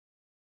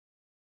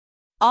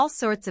All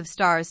sorts of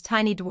stars,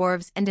 tiny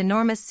dwarfs and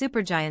enormous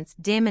supergiants,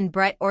 dim and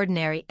bright,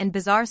 ordinary and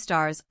bizarre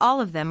stars, all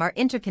of them are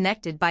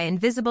interconnected by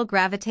invisible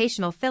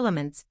gravitational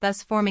filaments,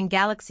 thus forming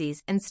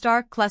galaxies and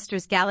star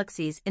clusters.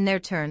 Galaxies, in their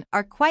turn,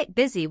 are quite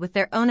busy with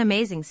their own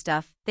amazing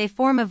stuff. They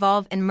form,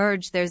 evolve and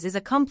merge. Theirs is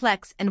a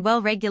complex and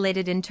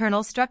well-regulated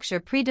internal structure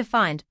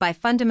predefined by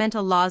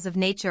fundamental laws of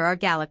nature. Our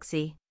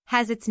galaxy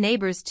has its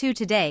neighbors too.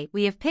 Today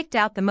we have picked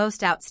out the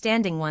most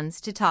outstanding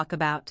ones to talk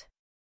about.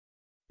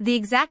 The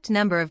exact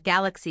number of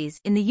galaxies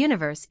in the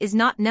universe is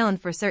not known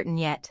for certain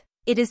yet.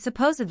 It is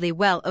supposedly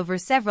well over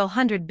several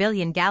 100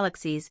 billion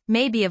galaxies,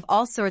 may be of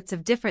all sorts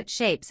of different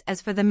shapes.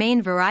 As for the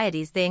main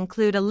varieties, they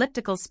include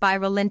elliptical,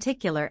 spiral,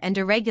 lenticular and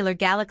irregular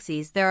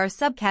galaxies. There are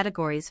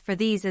subcategories for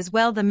these as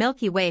well. The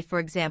Milky Way, for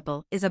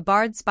example, is a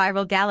barred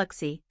spiral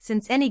galaxy.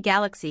 Since any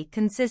galaxy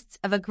consists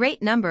of a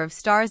great number of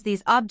stars,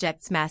 these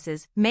objects'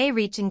 masses may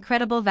reach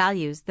incredible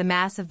values. The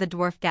mass of the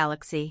dwarf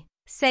galaxy,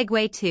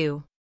 Segue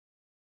 2,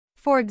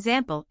 for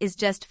example, is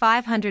just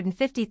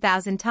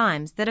 550,000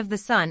 times that of the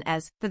Sun.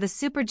 As for the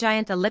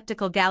supergiant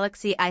elliptical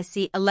galaxy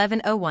IC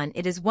 1101,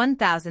 it is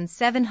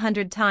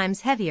 1,700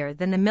 times heavier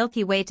than the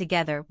Milky Way.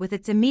 Together with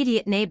its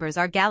immediate neighbors,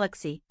 our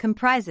galaxy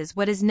comprises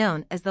what is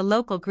known as the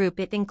local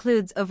group. It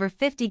includes over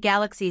 50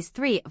 galaxies,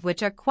 3 of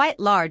which are quite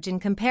large in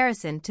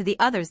comparison to the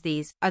others.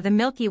 These are the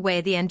Milky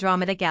Way, the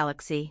Andromeda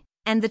Galaxy,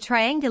 and the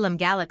Triangulum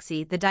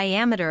Galaxy. The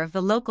diameter of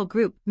the local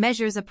group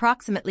measures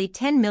approximately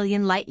 10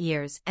 million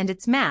light-years, and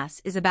its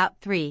mass is about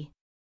 3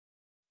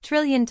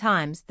 trillion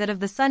times that of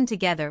the Sun.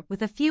 Together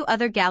with a few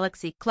other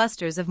galaxy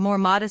clusters of more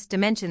modest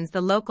dimensions,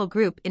 the local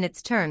group in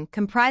its turn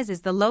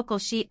comprises the local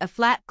sheet, a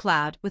flat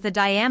cloud with a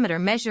diameter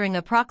measuring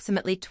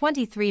approximately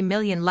 23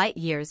 million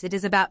light-years. It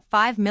is about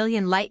 5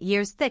 million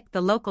light-years thick.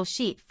 The local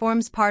sheet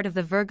forms part of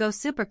the Virgo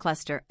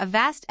supercluster, a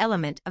vast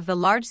element of the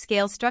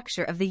large-scale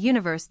structure of the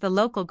universe. The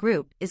local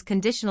group is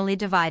conditionally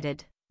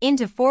divided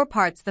into 4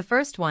 parts. The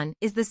first one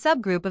is the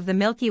subgroup of the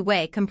Milky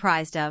Way,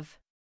 comprised of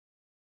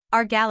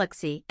our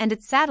galaxy and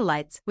its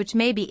satellites, which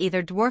may be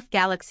either dwarf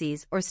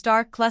galaxies or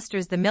star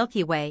clusters. The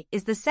Milky Way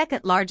is the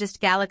second largest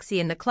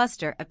galaxy in the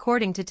cluster.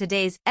 According to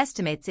today's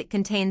estimates, it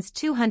contains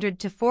 200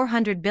 to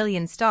 400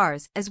 billion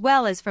stars, as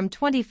well as from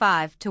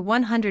 25 to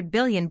 100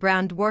 billion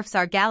brown dwarfs.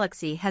 Our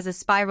galaxy has a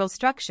spiral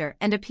structure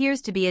and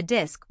appears to be a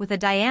disk with a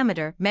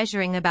diameter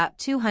measuring about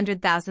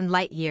 200,000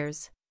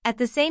 light-years. At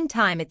the same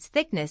time, its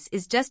thickness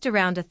is just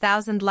around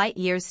 1,000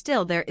 light-years.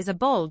 Still, there is a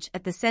bulge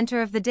at the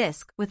center of the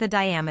disk with a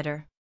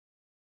diameter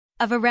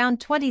of around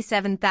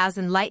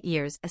 27,000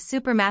 light-years. A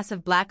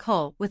supermassive black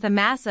hole with a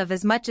mass of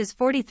as much as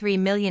 43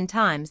 million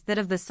times that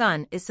of the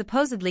Sun is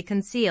supposedly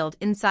concealed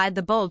inside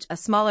the bulge. A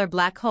smaller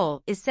black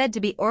hole is said to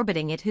be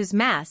orbiting it, whose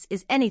mass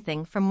is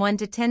anything from 1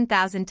 to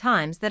 10,000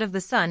 times that of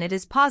the Sun. It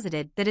is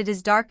posited that it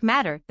is dark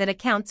matter that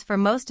accounts for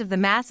most of the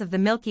mass of the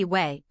Milky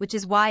Way, which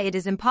is why it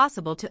is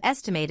impossible to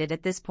estimate it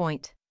at this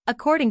point.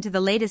 According to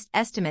the latest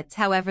estimates,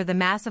 however, the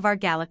mass of our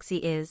galaxy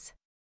is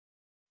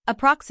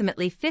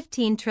approximately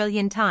 15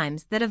 trillion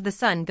times that of the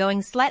Sun.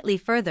 Going slightly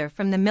further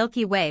from the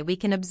Milky Way, we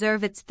can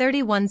observe its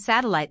 31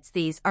 satellites.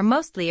 These are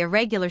mostly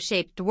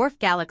irregular-shaped dwarf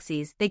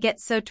galaxies. They get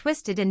so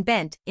twisted and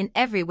bent in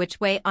every which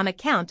way on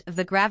account of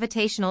the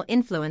gravitational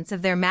influence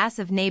of their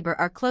massive neighbor.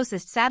 Our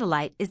closest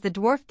satellite is the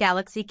dwarf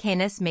galaxy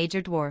Canis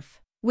Major Dwarf,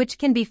 which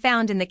can be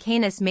found in the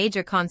Canis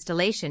Major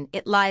constellation.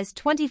 It lies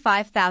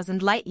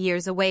 25,000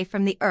 light-years away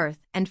from the Earth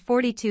and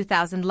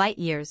 42,000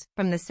 light-years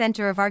from the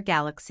center of our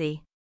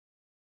galaxy.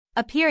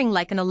 Appearing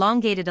like an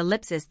elongated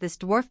ellipsis, this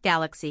dwarf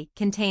galaxy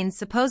contains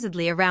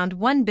supposedly around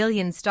 1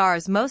 billion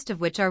stars, most of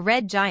which are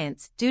red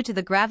giants. Due to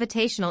the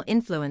gravitational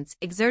influence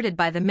exerted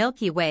by the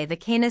Milky Way, the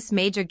Canis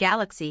Major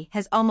galaxy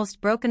has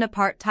almost broken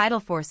apart. Tidal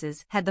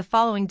forces had the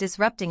following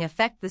disrupting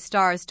effect: the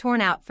stars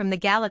torn out from the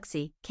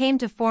galaxy came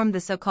to form the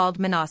so-called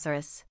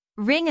monoceros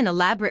ring, an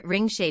elaborate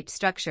ring-shaped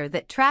structure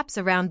that traps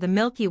around the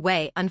Milky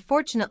Way.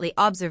 Unfortunately,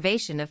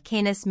 observation of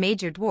Canis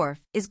Major Dwarf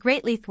is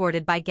greatly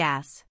thwarted by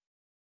gas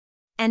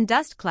and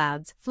dust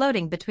clouds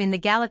floating between the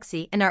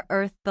galaxy and our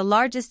Earth. The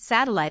largest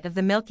satellite of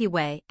the Milky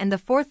Way and the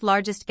fourth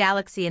largest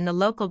galaxy in the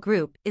local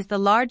group is the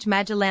Large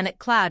Magellanic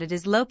Cloud. It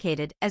is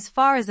located as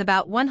far as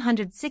about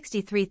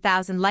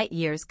 163,000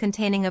 light-years,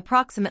 containing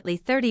approximately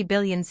 30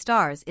 billion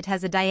stars. It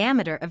has a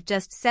diameter of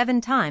just 7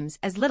 times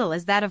as little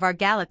as that of our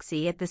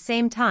galaxy. At the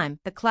same time,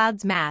 the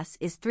cloud's mass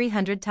is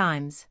 300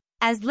 times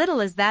as little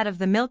as that of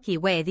the Milky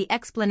Way. The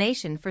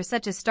explanation for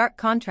such a stark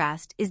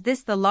contrast is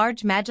this: the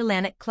Large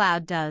Magellanic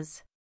Cloud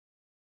does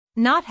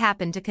not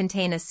happen to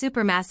contain a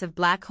supermassive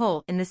black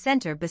hole in the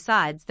center.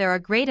 Besides, there are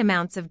great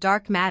amounts of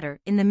dark matter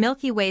in the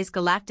Milky Way's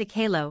galactic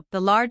halo. The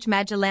Large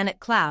Magellanic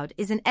Cloud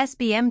is an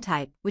SBM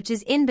type, which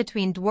is in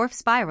between dwarf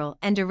spiral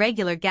and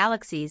irregular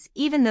galaxies,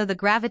 even though the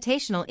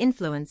gravitational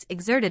influence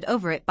exerted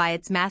over it by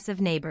its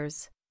massive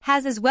neighbors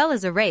has as well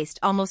as erased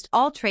almost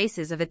all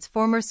traces of its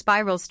former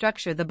spiral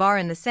structure. The bar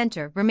in the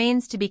center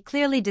remains to be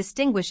clearly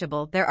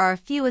distinguishable. There are a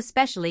few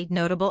especially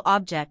notable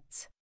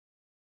objects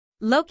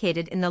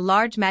located in the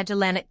Large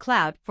Magellanic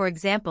Cloud. For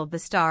example, the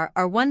star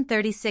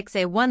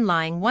R136A1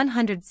 lying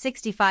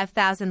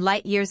 165,000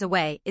 light-years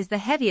away is the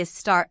heaviest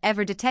star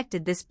ever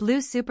detected. This blue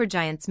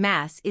supergiant's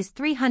mass is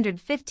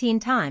 315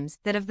 times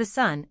that of the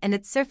Sun, and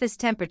its surface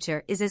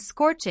temperature is as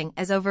scorching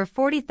as over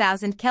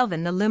 40,000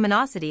 Kelvin. The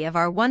luminosity of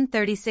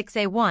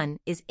R136A1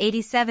 is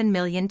 87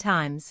 million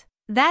times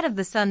that of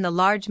the Sun. The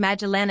Large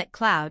Magellanic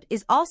Cloud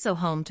is also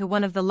home to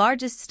one of the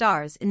largest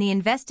stars in the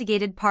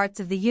investigated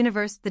parts of the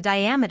universe. The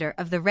diameter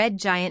of the red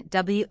giant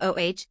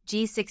WOH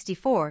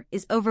G64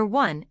 is over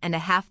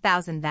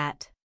 1,500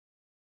 that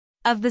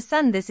of the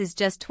Sun. This is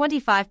just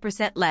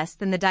 25% less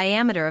than the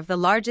diameter of the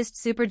largest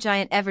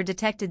supergiant ever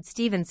detected,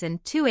 Stephenson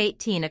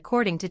 218.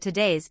 According to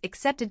today's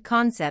accepted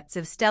concepts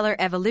of stellar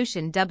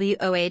evolution,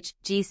 WOH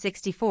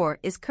G64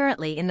 is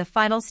currently in the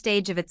final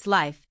stage of its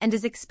life and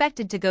is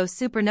expected to go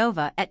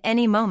supernova at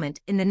any moment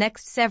in the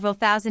next several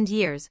thousand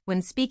years.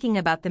 When speaking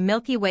about the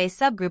Milky Way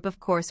subgroup, of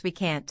course we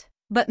can't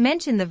but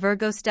mention the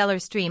Virgo stellar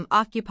stream,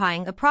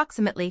 occupying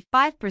approximately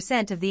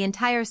 5% of the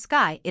entire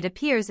sky. It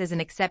appears as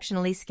an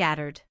exceptionally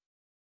scattered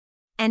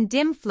and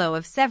dim flow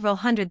of several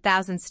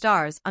 100,000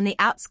 stars on the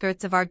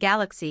outskirts of our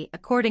galaxy.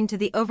 According to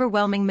the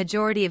overwhelming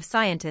majority of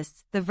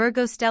scientists, the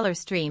Virgo stellar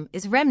stream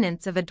is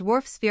remnants of a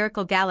dwarf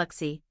spherical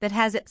galaxy that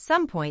has at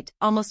some point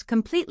almost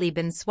completely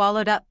been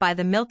swallowed up by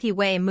the Milky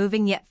Way.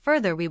 Moving yet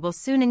further, we will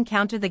soon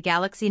encounter the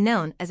galaxy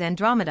known as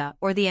Andromeda,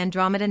 or the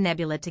Andromeda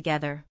Nebula.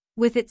 Together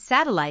with its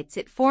satellites,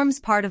 it forms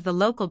part of the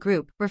local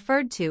group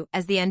referred to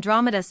as the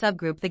Andromeda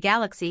subgroup. The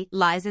galaxy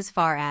lies as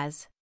far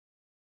as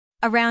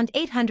around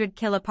 800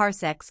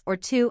 kiloparsecs or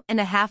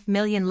 2.5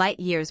 million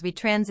light-years. We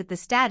transit the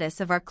status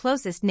of our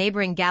closest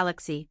neighboring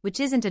galaxy, which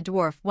isn't a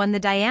dwarf one. The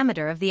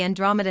diameter of the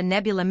Andromeda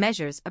Nebula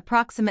measures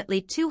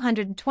approximately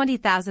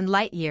 220,000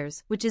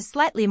 light-years, which is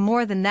slightly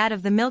more than that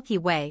of the Milky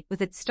Way.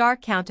 With its star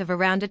count of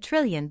around 1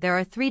 trillion, there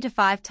are 3 to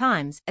 5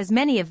 times as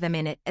many of them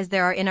in it as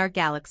there are in our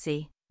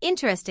galaxy.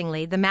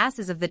 Interestingly, the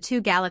masses of the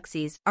two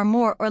galaxies are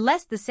more or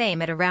less the same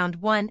at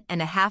around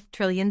 1.5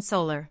 trillion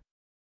solar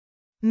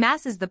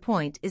masses. The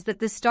point is that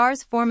the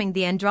stars forming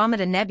the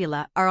Andromeda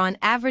Nebula are on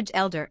average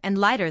elder and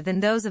lighter than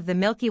those of the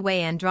Milky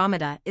Way.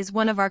 Andromeda is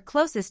one of our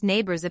closest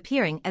neighbors,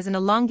 appearing as an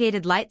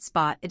elongated light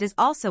spot. It is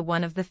also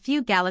one of the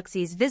few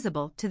galaxies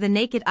visible to the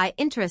naked eye.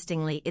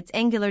 Interestingly, its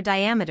angular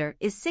diameter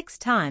is 6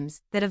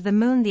 times that of the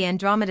Moon. The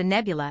Andromeda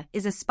Nebula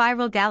is a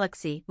spiral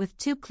galaxy with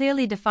 2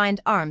 clearly defined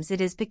arms. It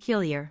is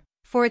peculiar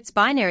for its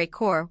binary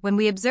core. When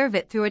we observe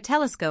it through a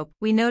telescope,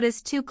 we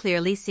notice 2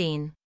 clearly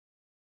seen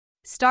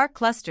star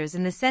clusters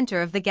in the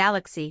center of the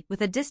galaxy,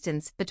 with a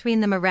distance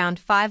between them around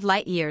 5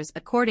 light-years.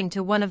 According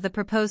to one of the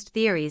proposed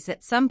theories,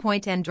 at some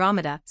point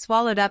Andromeda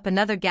swallowed up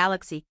another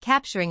galaxy,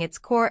 capturing its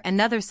core.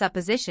 Another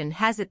supposition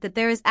has it that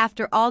there is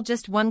after all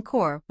just one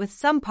core, with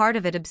some part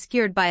of it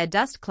obscured by a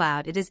dust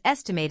cloud. It is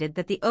estimated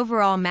that the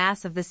overall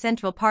mass of the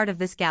central part of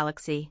this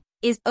galaxy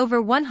is over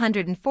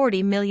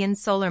 140 million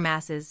solar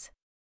masses.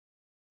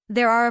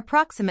 There are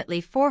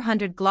approximately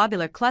 400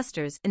 globular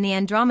clusters in the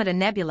Andromeda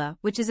Nebula,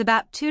 which is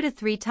about 2 to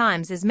 3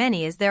 times as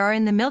many as there are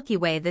in the Milky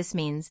Way. This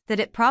means that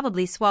it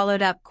probably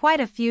swallowed up quite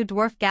a few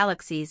dwarf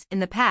galaxies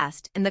in the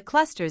past, and the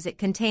clusters it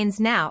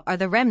contains now are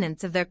the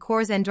remnants of their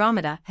cores.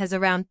 Andromeda has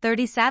around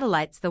 30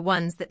 satellites. The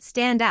ones that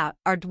stand out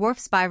are dwarf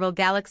spiral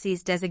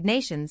galaxies.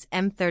 Designations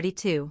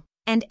M32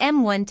 and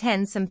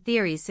M110. Some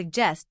theories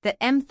suggest that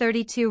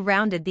M32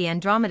 rounded the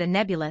Andromeda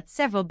Nebula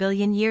several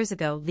billion years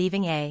ago,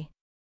 leaving a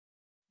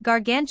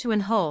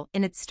gargantuan hole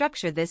in its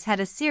structure. This had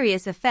a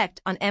serious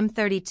effect on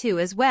M32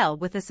 as well,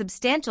 with a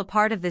substantial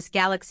part of this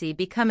galaxy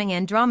becoming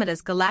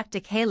Andromeda's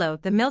galactic halo.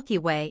 The Milky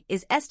Way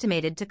is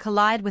estimated to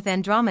collide with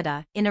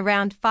Andromeda in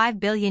around 5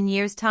 billion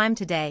years' time.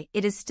 Today,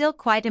 it is still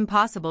quite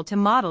impossible to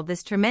model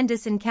this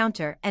tremendous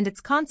encounter and its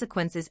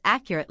consequences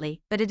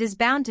accurately, but it is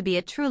bound to be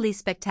a truly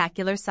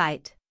spectacular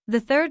sight. The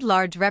third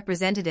large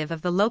representative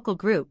of the local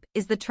group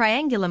is the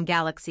Triangulum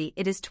galaxy.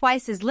 It is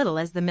twice as little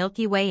as the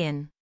Milky Way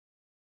in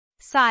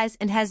size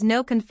and has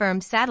no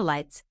confirmed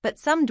satellites, but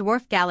some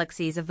dwarf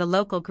galaxies of the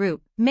local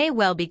group may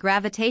well be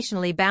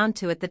gravitationally bound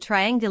to it. The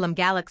Triangulum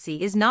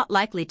galaxy is not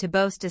likely to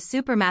boast a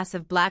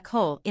supermassive black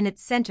hole in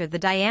its center. The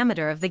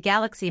diameter of the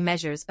galaxy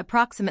measures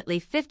approximately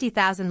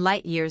 50,000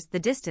 light-years. The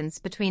distance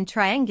between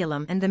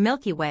Triangulum and the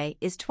Milky Way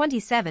is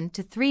 27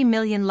 to 3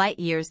 million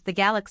light-years. The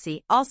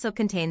galaxy also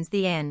contains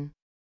the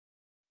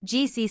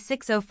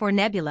GC604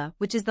 nebula,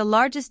 which is the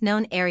largest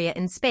known area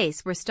in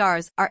space where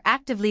stars are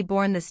actively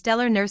born. The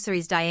stellar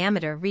nursery's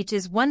diameter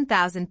reaches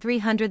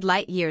 1,300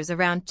 light-years.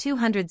 Around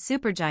 200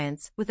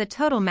 supergiants, with a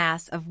total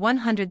mass of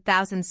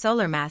 100,000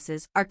 solar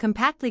masses, are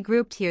compactly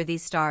grouped here.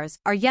 These stars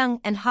are young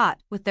and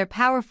hot, with their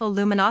powerful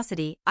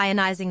luminosity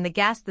ionizing the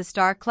gas the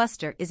star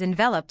cluster is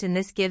enveloped in.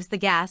 This gives the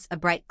gas a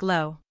bright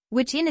glow,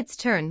 which in its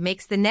turn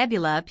makes the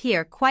nebula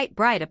appear quite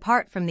bright.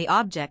 Apart from the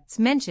objects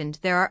mentioned,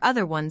 there are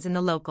other ones in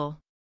the local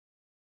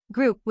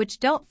group which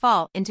don't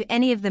fall into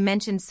any of the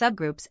mentioned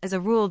subgroups. As a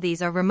rule,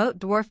 these are remote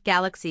dwarf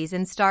galaxies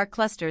and star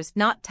clusters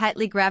not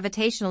tightly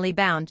gravitationally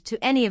bound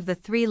to any of the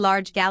three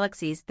large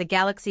galaxies. The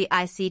galaxy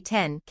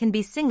IC10 can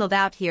be singled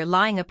out here,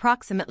 lying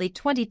approximately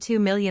 22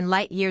 million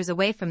light-years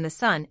away from the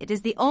Sun. It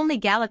is the only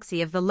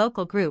galaxy of the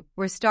local group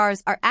where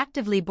stars are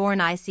actively born.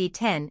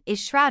 IC10 is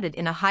shrouded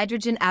in a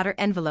hydrogen outer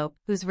envelope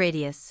whose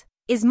radius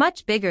is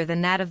much bigger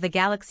than that of the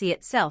galaxy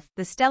itself.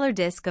 The stellar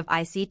disk of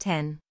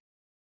IC10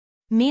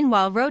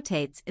 meanwhile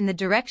rotates in the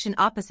direction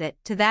opposite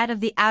to that of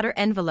the outer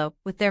envelope,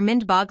 with their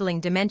mind-boggling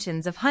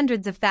dimensions of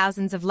hundreds of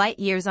thousands of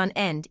light-years on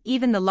end.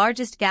 Even the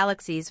largest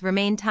galaxies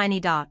remain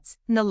tiny dots.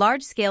 In the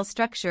large-scale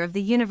structure of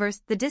the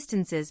universe, the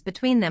distances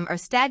between them are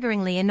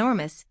staggeringly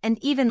enormous, and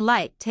even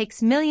light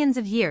takes millions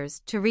of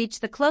years to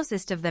reach the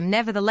closest of them.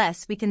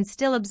 Nevertheless, we can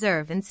still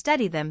observe and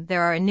study them.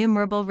 There are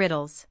innumerable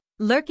riddles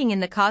lurking in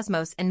the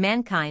cosmos, and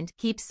mankind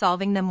keeps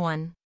solving them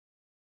one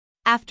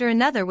after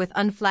another with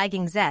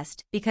unflagging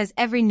zest, because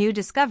every new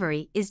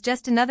discovery is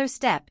just another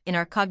step in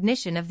our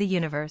cognition of the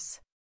universe.